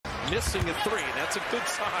missing a three. That's a good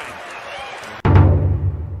sign.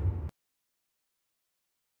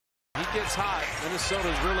 He gets hot.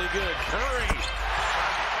 Minnesota's really good. Curry.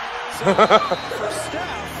 For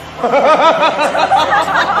Steph.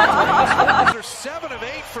 They're 7 of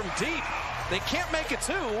 8 from deep. They can't make it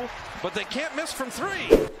 2, but they can't miss from 3.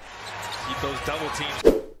 Keep those double teams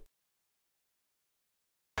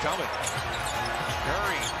coming.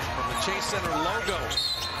 Curry from the Chase Center logo.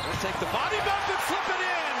 He'll take the body bump and flip it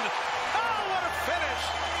in. Oh, what a finish.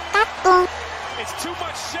 It's too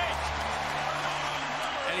much shake.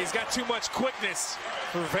 And he's got too much quickness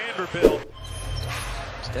for Vanderbilt.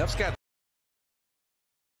 Steph's got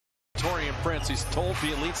Torian Prince. He's told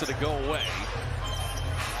Bielitsa to go away.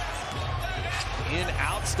 In,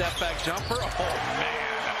 out, step back jumper. Oh,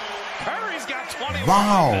 man. Curry's got 21.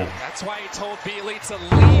 Wow. That's why he told Bielitsa,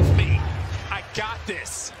 leave me. I got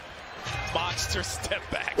this. Monster step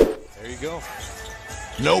back. There you go.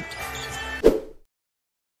 Nope.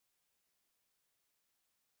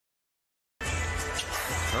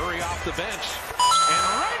 Curry off the bench. And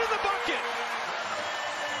right in the bucket.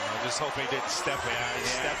 I just hope he didn't step in. He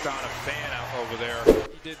stepped on a fan out over there.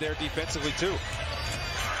 He did there defensively, too.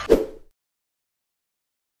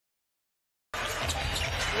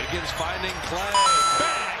 Wiggins finding Clay.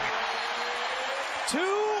 Bang! 2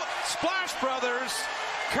 Splash Brothers.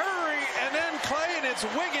 Curry and then Clay, and it's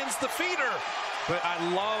Wiggins, the feeder. But I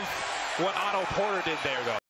love what Otto Porter did there, though.